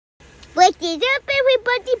What is up,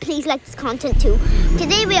 everybody? Please like this content too.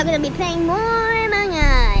 Today we are going to be playing more Among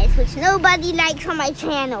Us, which nobody likes on my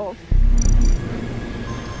channel.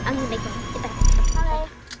 I'm going to make it back. Hello.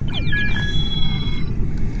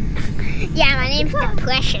 Yeah, my name's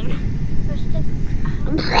Depression.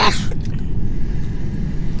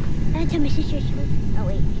 I tell my sister. Oh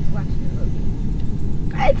wait, she's watching the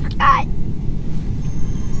movie. I forgot.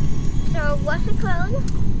 So what's the code?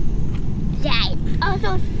 That.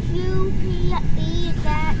 Also, QPE,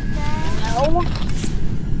 that. No.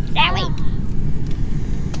 That way.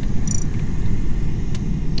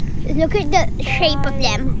 Look at the shape of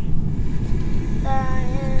them.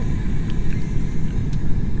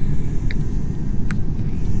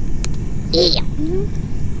 Yeah.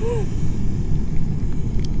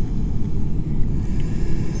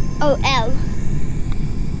 Oh, L.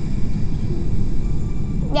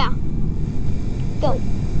 Yeah. Go.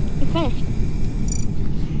 You're finished.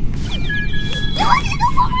 You want to do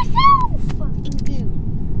for myself! Thank you.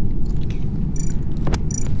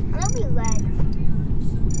 I'll be red.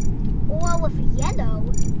 Or with yellow,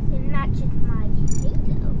 it matches my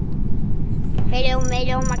halo.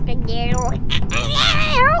 Hello, macadero.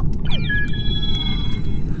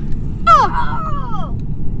 Oh!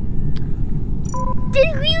 Did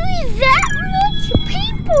really that much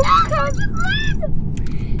people come?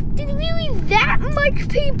 Did really that much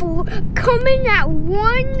people come in at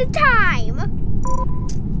one time?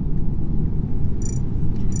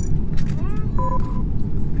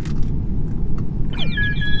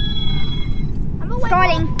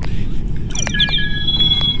 Starting.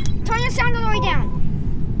 Turn the sound all the way down.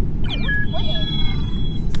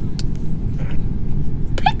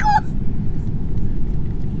 Pickle.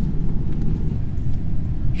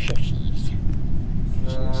 Shushies.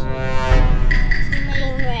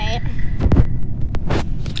 Right.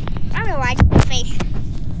 I don't know why I did my face.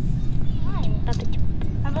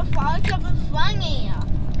 I'm a follow something funny.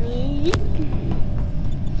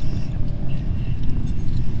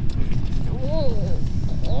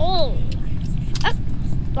 Oh,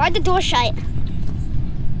 why the door shut?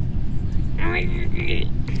 How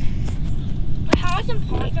is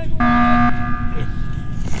imposter?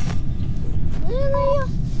 Really?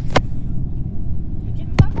 Did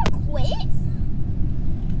Papa quit?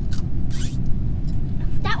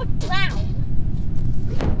 That was brown.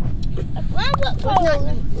 Brown was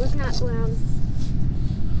cold. Was not brown.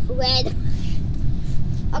 Red.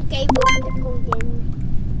 Okay, we'll go again.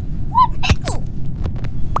 What pickle?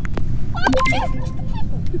 What was that?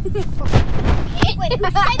 Wait, who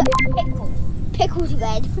said pickle? Pickle's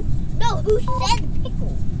red. No, who said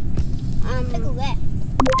pickle? Pickle left.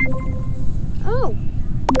 Oh.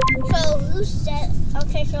 So who said?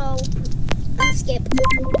 Okay, so I'll skip.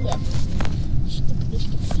 yeah.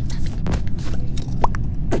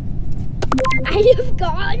 I have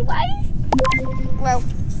gone. Why? Well,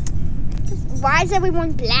 why is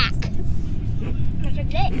everyone black? That's a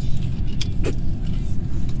glitch.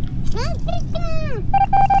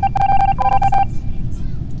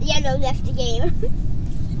 Yellow left the game.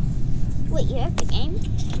 Wait, you left the game?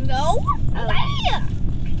 No. Oh. Where?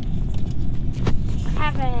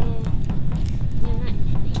 Have a. No,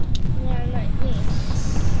 not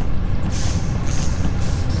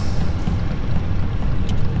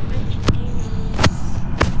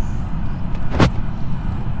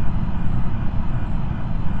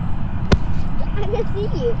I can see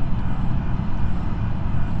you.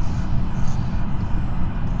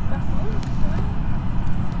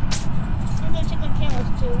 I'm gonna check the cameras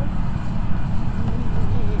too.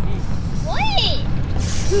 What?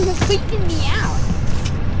 You're creeping me out.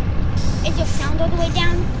 Is your sound all the way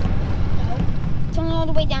down? No. Turn it all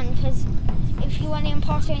the way down because if you are the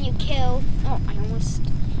imposter and you kill. Oh, I almost.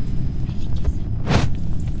 I think it's.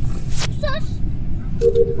 Sus.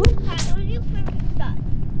 How do you think sus?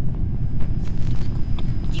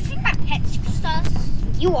 Do you think my pet's sus?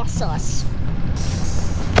 You are sus.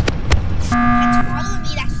 Pet's following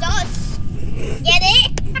me, that's sus. Get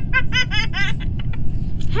it?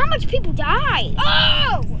 How much people died?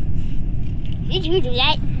 Oh! Did you do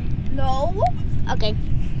that? No. Okay.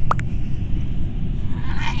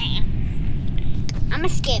 I'ma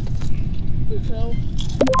skip. So.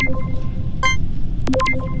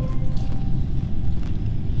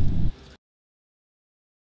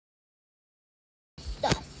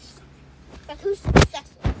 Sus. But who's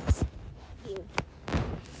sus? You.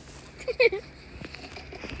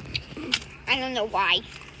 I don't know why.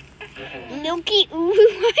 Milky Ooh.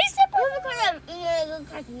 Why is that? It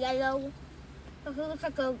looks like yellow. It looks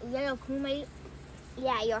like a yellow crewmate.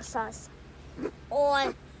 Yeah, you're sus.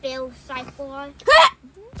 Or Bill Cypher.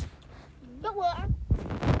 But what?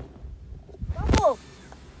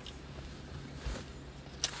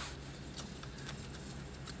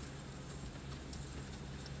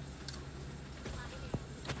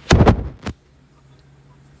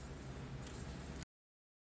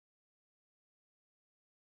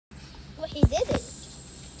 Well, he did it.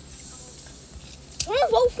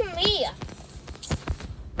 Don't vote for me.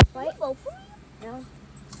 Right? Vote for me? No.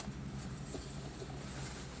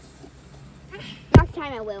 Next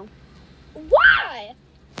time I will. Why?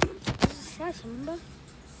 That's remember.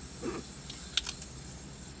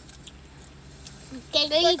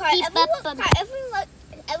 Everyone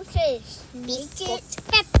else is naked.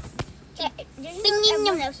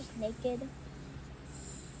 Everyone else is naked.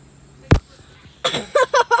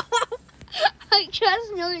 I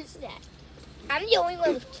just noticed that. I'm the only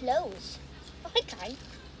one with clothes. Okay.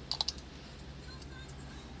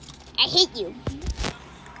 I hate you.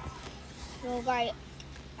 No, guy,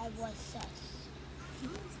 I was sus.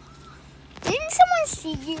 Didn't someone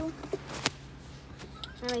see you?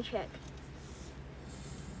 Let me check.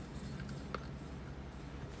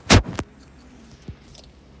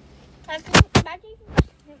 Imagine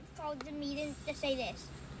you called the meeting to say this.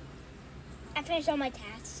 I finished all my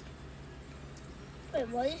tasks. Wait,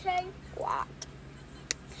 what did you say? What?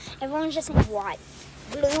 Everyone's just saying what?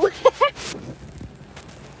 Blue. It's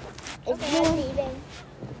Okay, I'm blue. leaving.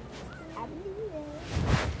 I'm leaving.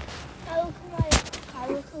 I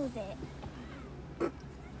will prove it.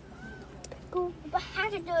 Cool. But how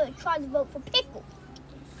to do it? Try to vote for Pickle.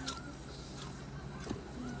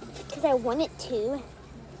 Because I wanted to.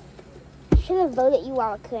 Should have voted you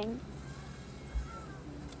while I couldn't.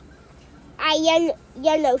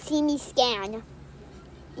 Yellow, see me scan.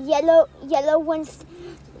 Yellow wants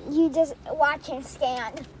you just watch him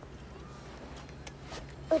scan.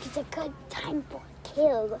 Which is a good time for a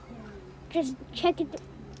kill. Just check it.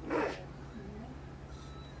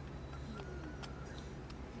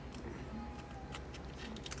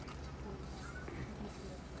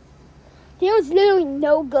 There was literally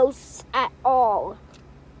no ghosts at all.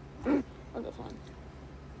 On this one.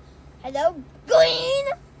 Hello, Green.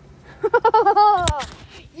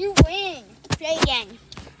 You win. Play again.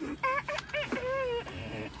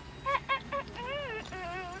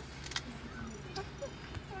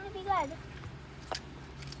 Wanna be good?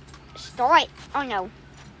 Start. Oh no.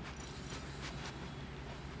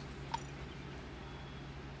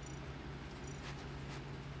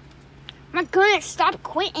 My goodness, stop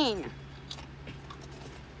quitting.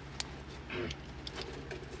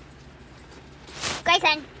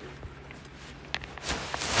 Grayson.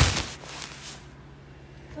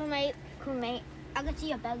 Crewmate. I can see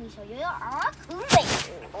your belly, so you're our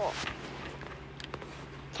crewmate.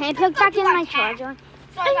 Can I plug back in my charger?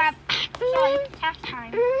 Sorry, task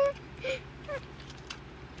time.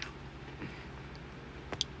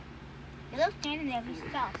 You're standing there, he's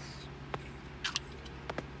sus.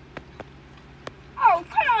 Oh,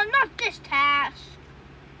 come on, not this task.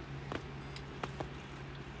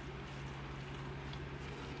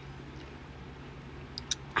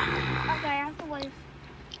 Okay, I have to wait.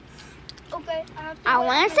 Okay, I have to I wait.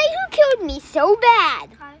 want to say who killed me so bad.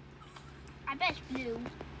 Okay. I bet it's blue.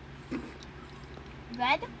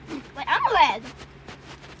 Red? Wait, I'm red.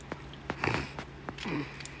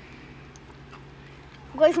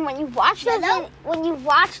 Guys, when you watch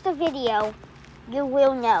the video, you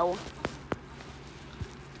will know.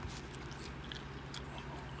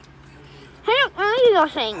 What are you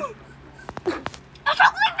saying? I saw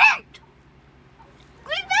green vent!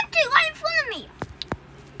 Green vent is right in front of me.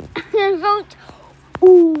 Vote.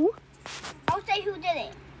 Ooh. I'll say who did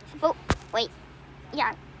it. Vote. Wait.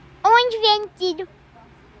 Yeah. Orange vented.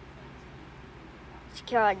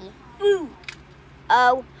 Security. Ooh.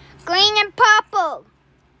 Oh. Green and purple.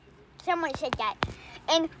 Someone said that.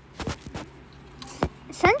 And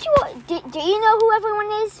since you do you know who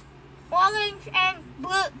everyone is? Orange and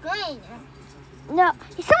blue, green. No.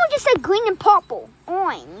 Someone just said green and purple.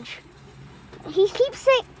 Orange. He keeps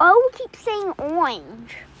saying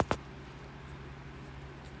orange.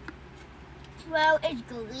 Well, it's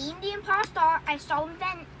green the imposter. I saw him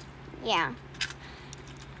vent. Yeah.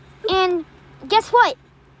 And guess what?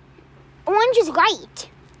 Orange is right.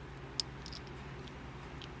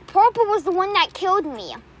 Purple was the one that killed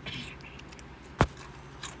me.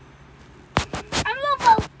 I'm gonna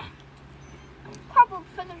vote purple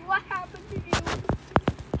because of what happened to you.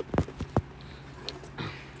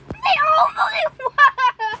 They all voted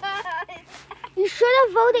white. You should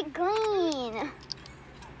have voted green.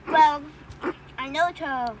 Well, I know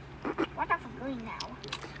to watch out for green now.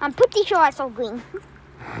 I'm pretty sure I saw green.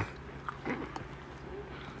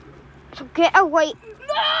 So get away.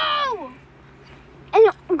 No!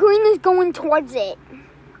 And green is going towards it.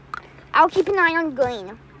 I'll keep an eye on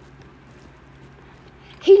green.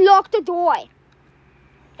 He locked the door.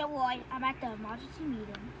 Don't worry, I'm at the emergency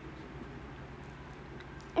meeting.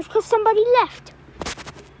 It's because somebody left.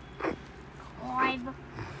 Clive.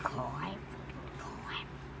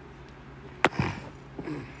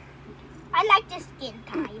 like this skin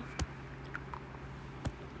tie.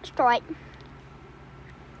 Straight.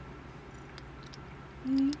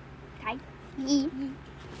 Tie. Yee.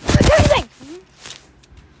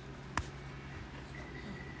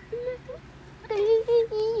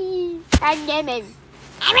 And lemon.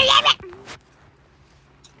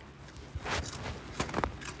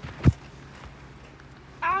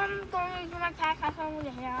 I'm going to do my pack. I found with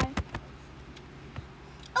a hair.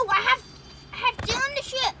 Oh, I have two on the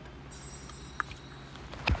ship.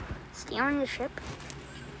 Stay on the ship.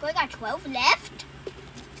 So I got 12 left.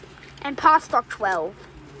 And past stock 12.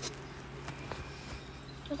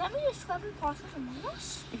 Does that mean there's 12 imposters among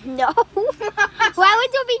us? No. Why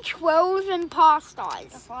would there be 12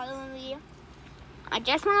 imposters? You're following me. I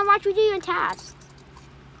just want to watch you do your tasks.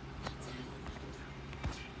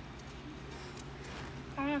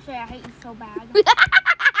 Honestly, I hate you so bad.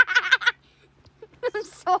 I'm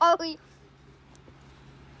sorry.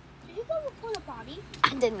 Did you go report a body?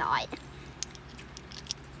 I did not.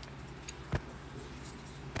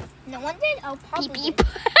 No one did? Oh, probably Beep beep. did.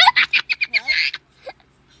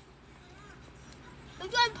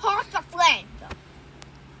 Who's your imposter friend?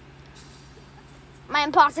 My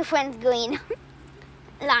imposter friend's green.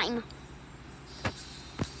 Lime.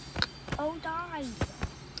 Oh, die.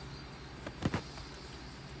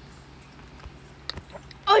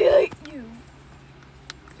 I hate you.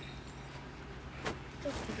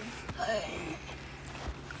 Just kidding.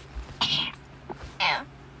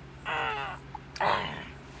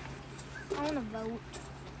 I want to vote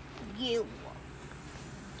you.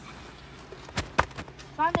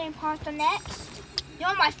 Find the imposter next.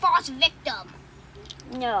 You're my false victim.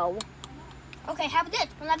 No. Okay, how about this?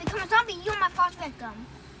 When I become a zombie, you're my false victim.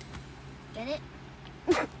 Get it?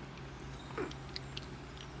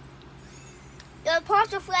 Your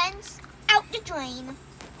imposter friends, out the drain.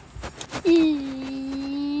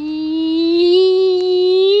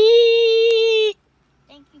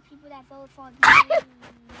 Thank you, people that voted for me.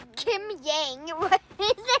 Kim Yang. What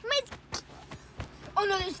his name is? Oh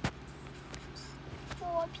no, there's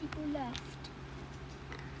 4 people left.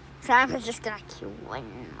 So I'm just gonna kill one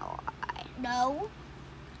more. No.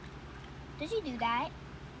 Does he do that?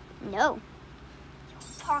 No.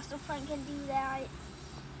 Imposter friend can do that.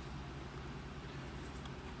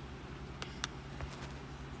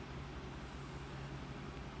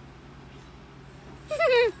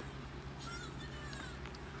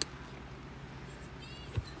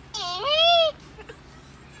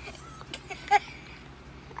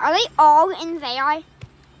 Are they all in there?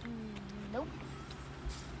 Nope.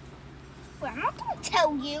 Wait, I'm not gonna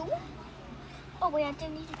tell you. Oh wait, I do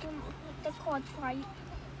need to do the card fight.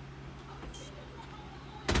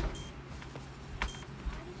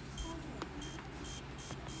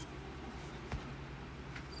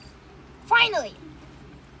 Finally!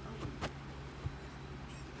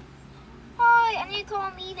 Hi, I need to call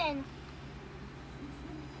a meeting.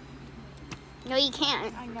 No, you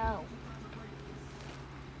can't. I know.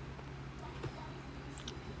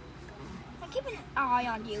 I'm keeping an eye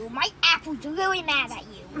on you. My apple's really mad at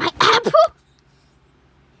you. My apple?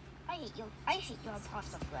 I hate you. I hate your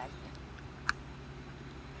imposter friend.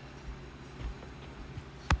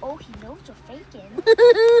 Oh, he knows you're faking.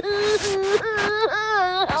 Seriously,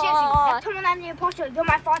 next time when I'm the imposter, you're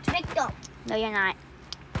my false victim. No, you're not.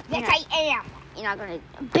 Yes, Yeah. I am. You're not gonna.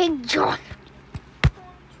 Big John.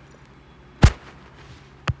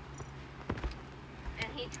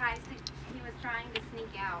 And he was trying to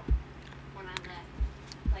sneak out when I left.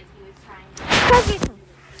 Like he was trying to.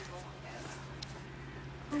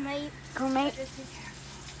 Roommate. Go, mate.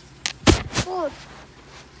 Food.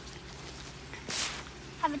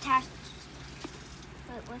 Have a task.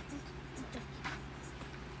 Wait, what's this?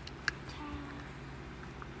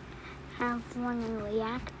 Have one in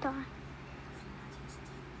reactor.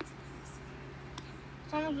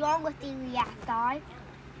 Something's wrong with the reactor.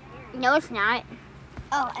 No, it's not.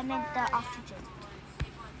 Oh, I meant the oxygen.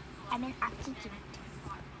 I meant oxygen.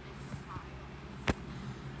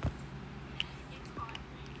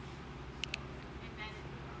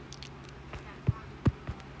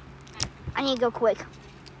 I need to go quick.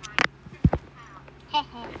 Heh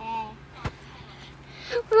heh heh.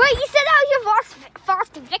 Wait, you said I was your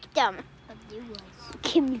first victim. But you was.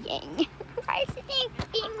 Kim Yang. Why is his name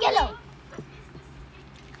being yellow?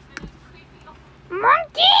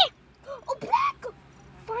 Monkey! Oh, black!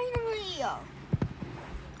 Finally!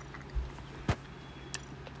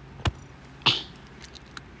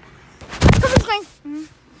 Someone's going.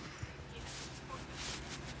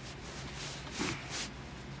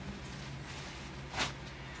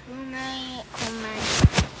 Roommate. Roommate.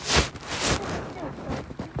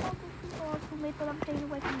 Roommate, but I'm staying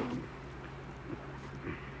away from you.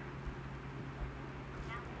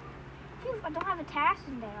 a task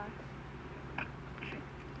in there.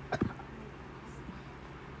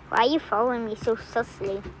 Why are you following me so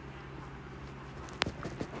sussily?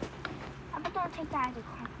 But don't take that as a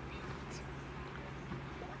compliment.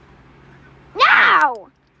 No!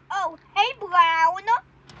 Oh, hey, Brown.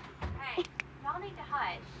 Hey, y'all need to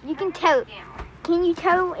hush. You can Turn tell. it down. Can you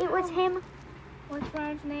tell it was him? What's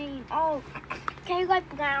Brown's name? Oh, can you like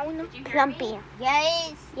Brown? Did you hear Clumpy. me?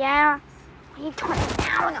 Yes. Yeah. You turn it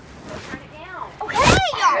down. Turn it down.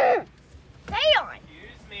 Okay. Stay on.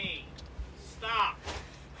 Excuse me. Stop.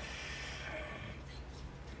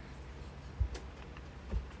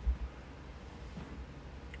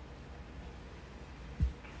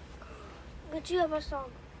 Would you ever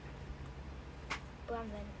song? Brown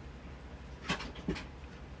then.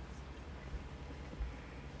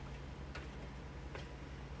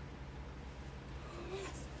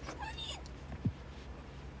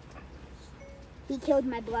 He killed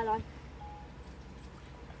my bloodline.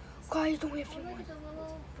 Guys, don't if you want. It's a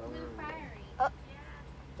little fiery.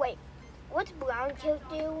 Wait, what's Brown kill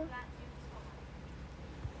do?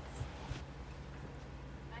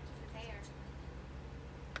 Matches his hair.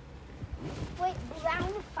 Wait,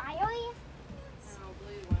 Brown fiery? No,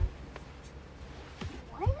 blue one.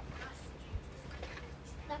 What?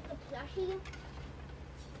 Like the plushie?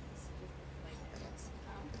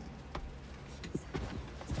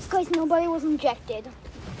 Guys, nobody was injected.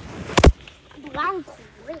 Brown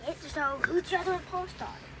quit, so who's the other imposter?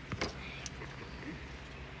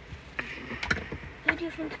 Who do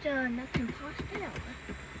you think's the next imposter?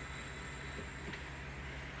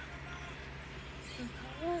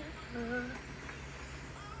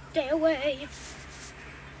 Stay away.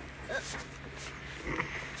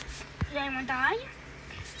 Did anyone die?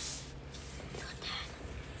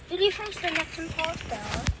 Who do you think's the next imposter?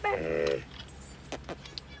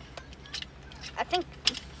 I think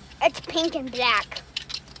it's pink and black.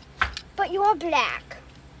 But you're black.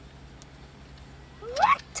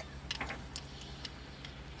 What?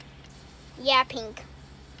 Yeah, pink.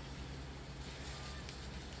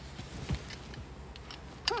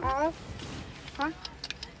 Oh. Huh?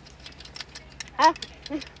 Huh?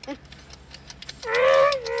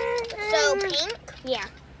 So pink? Yeah.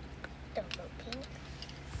 Don't vote pink.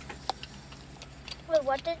 Wait,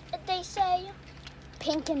 what did they say?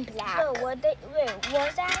 Pink and black. Oh, what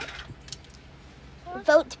was that?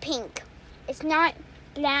 Vote pink. It's not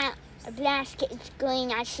black. It's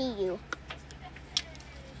green. I see you.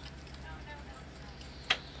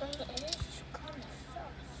 Wait, it is kind of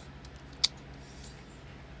sus.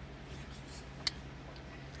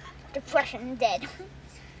 Depression dead.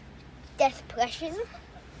 Depression.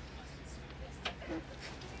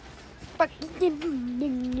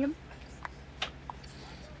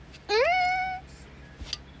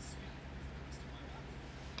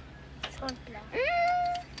 Someone's black.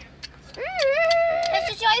 This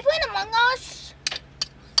is your friend Among Us.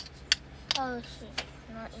 Oh, shit.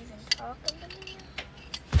 Not even talking to me.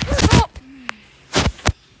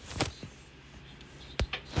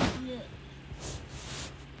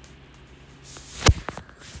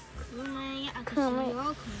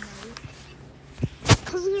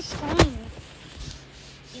 Because you're screaming.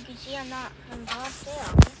 You can see I'm not imposter.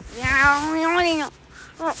 Yeah, we already know.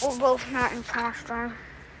 We're both not imposter.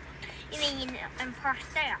 You mean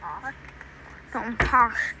imposter? Not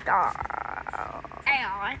imposter.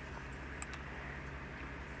 AI.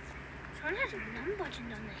 Someone has numbers in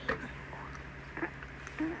the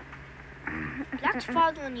name. Black's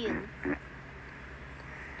following you.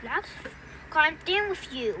 Black's dealing with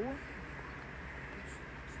you.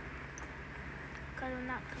 Cause I'm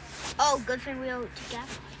not. Oh, good thing we are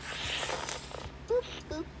together. Boop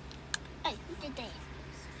boop. Hey, who did that?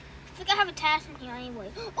 I think I have a task in here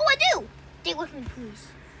anyway. Oh, I do. Stay with me, please.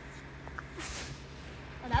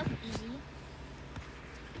 Oh, that was easy.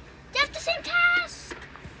 They have the same task.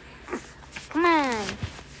 Come on.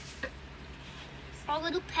 Our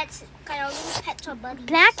little pets, our little pets are buddies.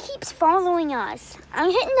 Black keeps following us.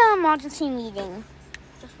 I'm hitting the emergency meeting.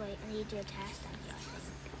 Just wait, I need to do a task down here, I think.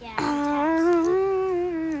 Yeah.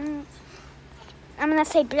 I'm gonna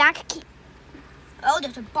say black keep. Oh,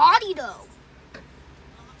 there's a body though.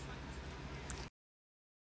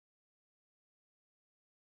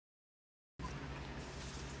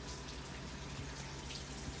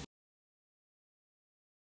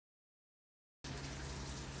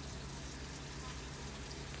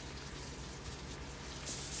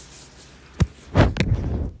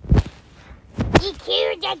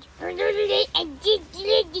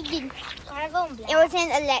 It was in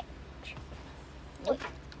elect.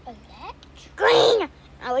 Green!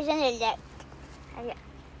 I was in elect.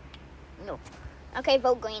 No. Okay,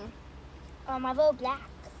 vote green. I vote black.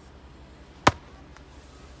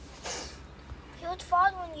 He was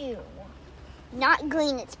following you. Not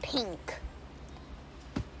green, it's pink.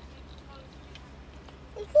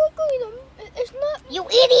 It's not green. It's not. You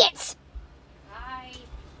idiots! Bye.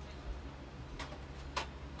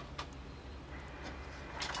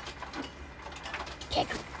 Kick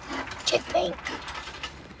pink.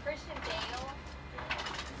 Christian Bale.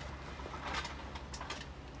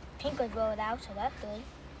 Pink was rolled out, so that's good.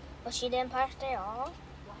 But she didn't pass there all.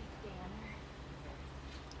 White banner.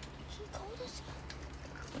 She called us.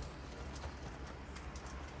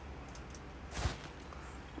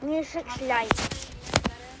 Need 6 lights.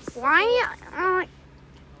 Why aren't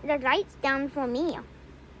the lights down for me?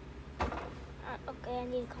 Okay, I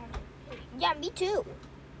need a content. Yeah, me too.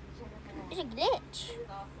 It's a glitch.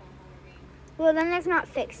 Well, then let's not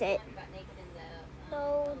fix it.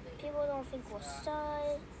 So people don't think we're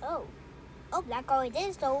side. Oh, black already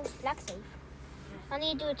did, so black's safe. I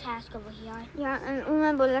need to do a task over here. Yeah, and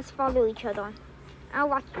remember, let's follow each other. I'll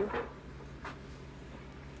watch you.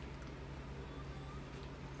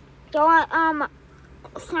 So,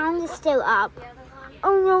 sound is still up.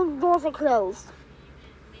 Oh no, doors are closed.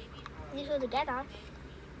 These are together.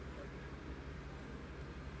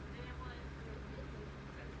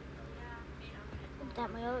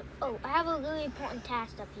 Oh, I have a really important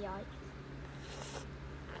task up here.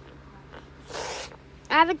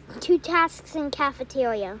 I have 2 tasks in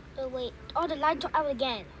cafeteria. Oh wait. Oh, the lights are out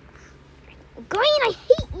again. Green, I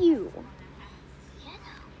hate you.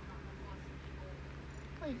 Yellow.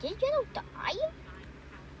 Wait, did Yellow die?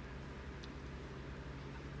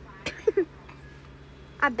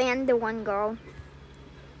 I banned the one girl.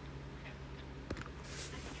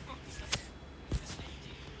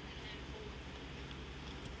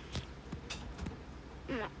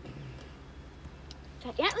 So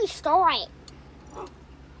I can't restore it.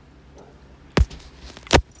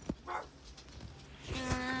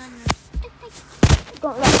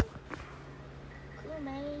 Don't let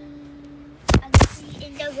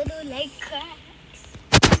In the little lake cracks.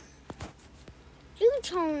 you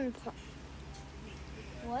turn.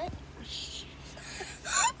 What?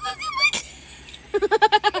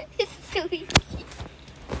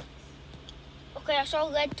 Okay, I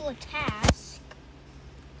saw Red do a task.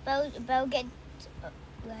 Bell get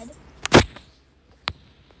Red.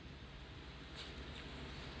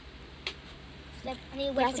 Like, I need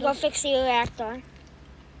to We wait have to for go fix the reactor.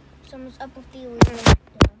 someone's up with the reactor.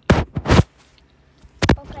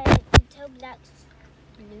 Okay, until Black's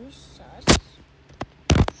loose us.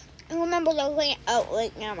 And remember the link. Oh,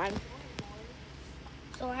 wait, never mind.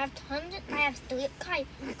 So I have tons. I have 3. Kai,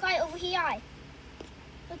 over here.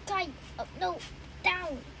 Look, Kai. Oh, no,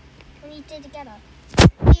 down. We need to together.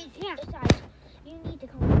 Yeah. Besides, you need to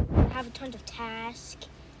come. I have a ton of tasks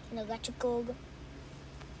and electrical.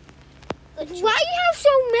 Why do you have so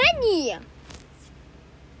many?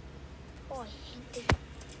 Oh, I hate this.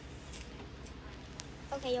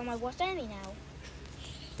 Okay, you're my worst enemy now.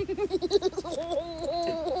 That's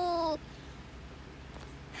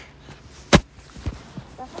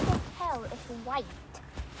what I can tell. It's white.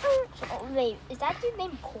 Oh, wait, is that your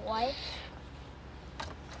name, Koi?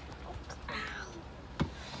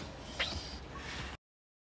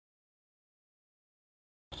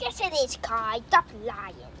 Yes, it is, Kai. Stop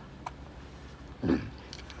lying.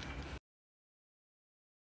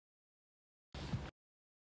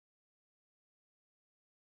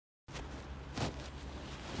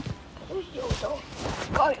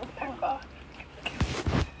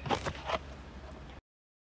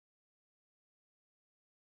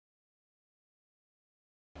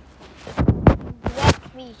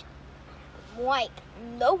 Like,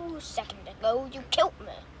 no second ago, you killed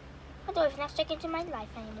me. I don't even have seconds in my life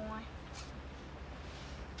anymore.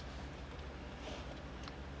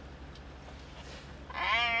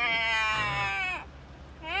 I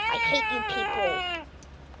hate you people.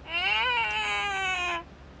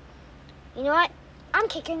 You know what? I'm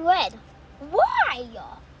kicking Red. Why?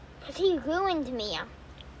 Because he ruined me.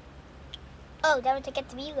 Oh, that was to get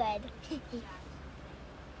to be red.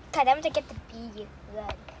 God, that was to get to be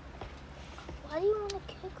red. Why do you want to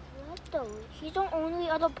kick Red though? He's the only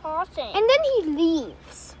other person. And then he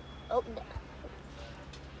leaves. Oh,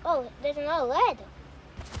 there's another Red.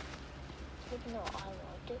 No, I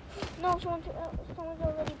want it. No, someone's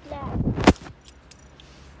already black.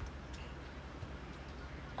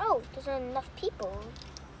 Oh, there's not enough people.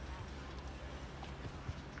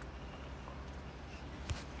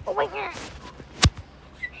 Oh my God.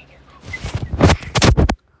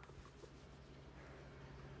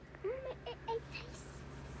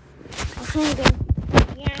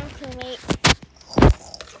 Yeah, crewmate.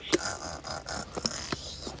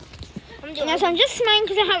 Yes, I'm just smiling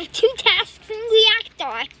because I have 2 tasks in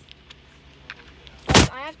Reactor.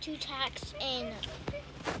 I have 2 tasks in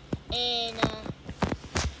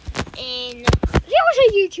That was a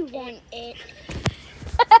YouTube one.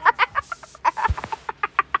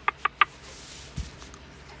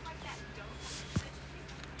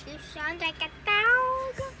 You sound like a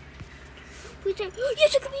dog. We say, you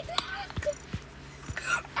took me back.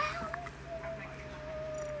 Ow.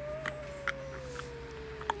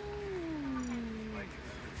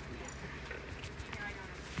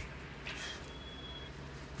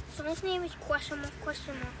 So his name is question mark,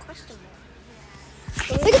 question mark, question mark.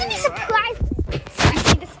 We're gonna be surprised. You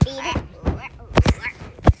see the speed?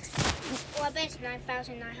 Well, I bet it's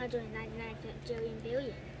 9,999 billion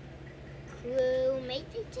billion. Crewmate,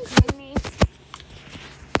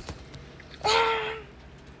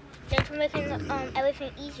 thanks for making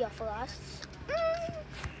everything easier for us.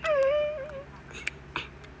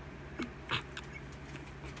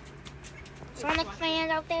 Sonic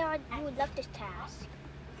fans out there, you would love this task.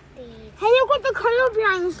 Please. Hey, look at the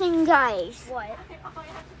colorblind thing, guys. What?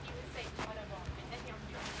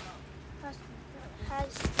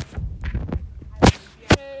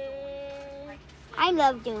 I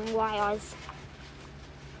love doing wires.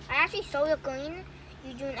 I actually saw the green.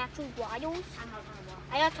 You doing actual wires?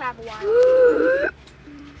 I got to have a wire.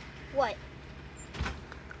 What?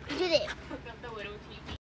 You did it.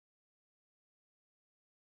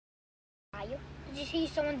 Did you see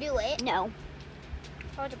someone do it? No.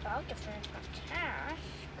 I was about to finish my task.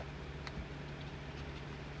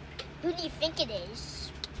 Who do you think it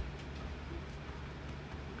is?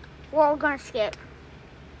 We're gonna skip.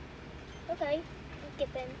 Okay,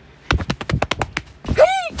 skip him.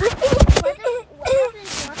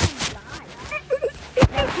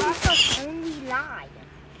 Only lie.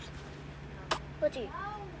 What do you?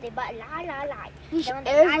 They but lie.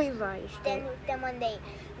 Then when they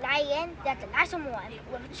lie again, that's the last one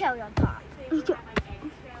with a cherry on top. That's a good one.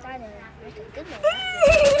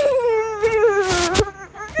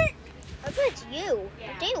 I bet it's you.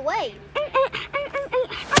 Stay away.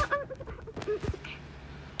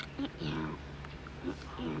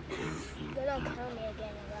 They don't kill me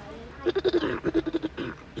again, right?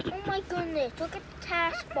 Oh my goodness, look at the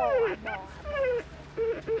taskbar.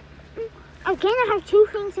 Again, I have 2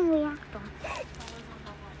 things in Reactor.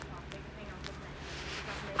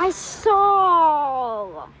 I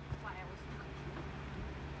saw.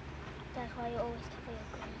 That's why you always cover your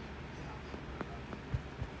green.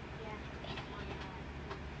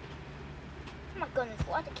 Oh my goodness,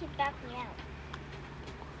 why do they keep backing me out?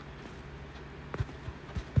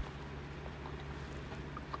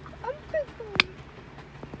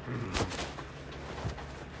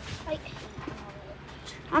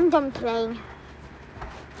 I'm done playing.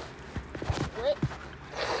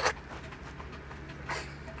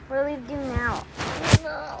 What do we do now?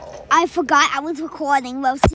 No. I forgot I was recording. Well,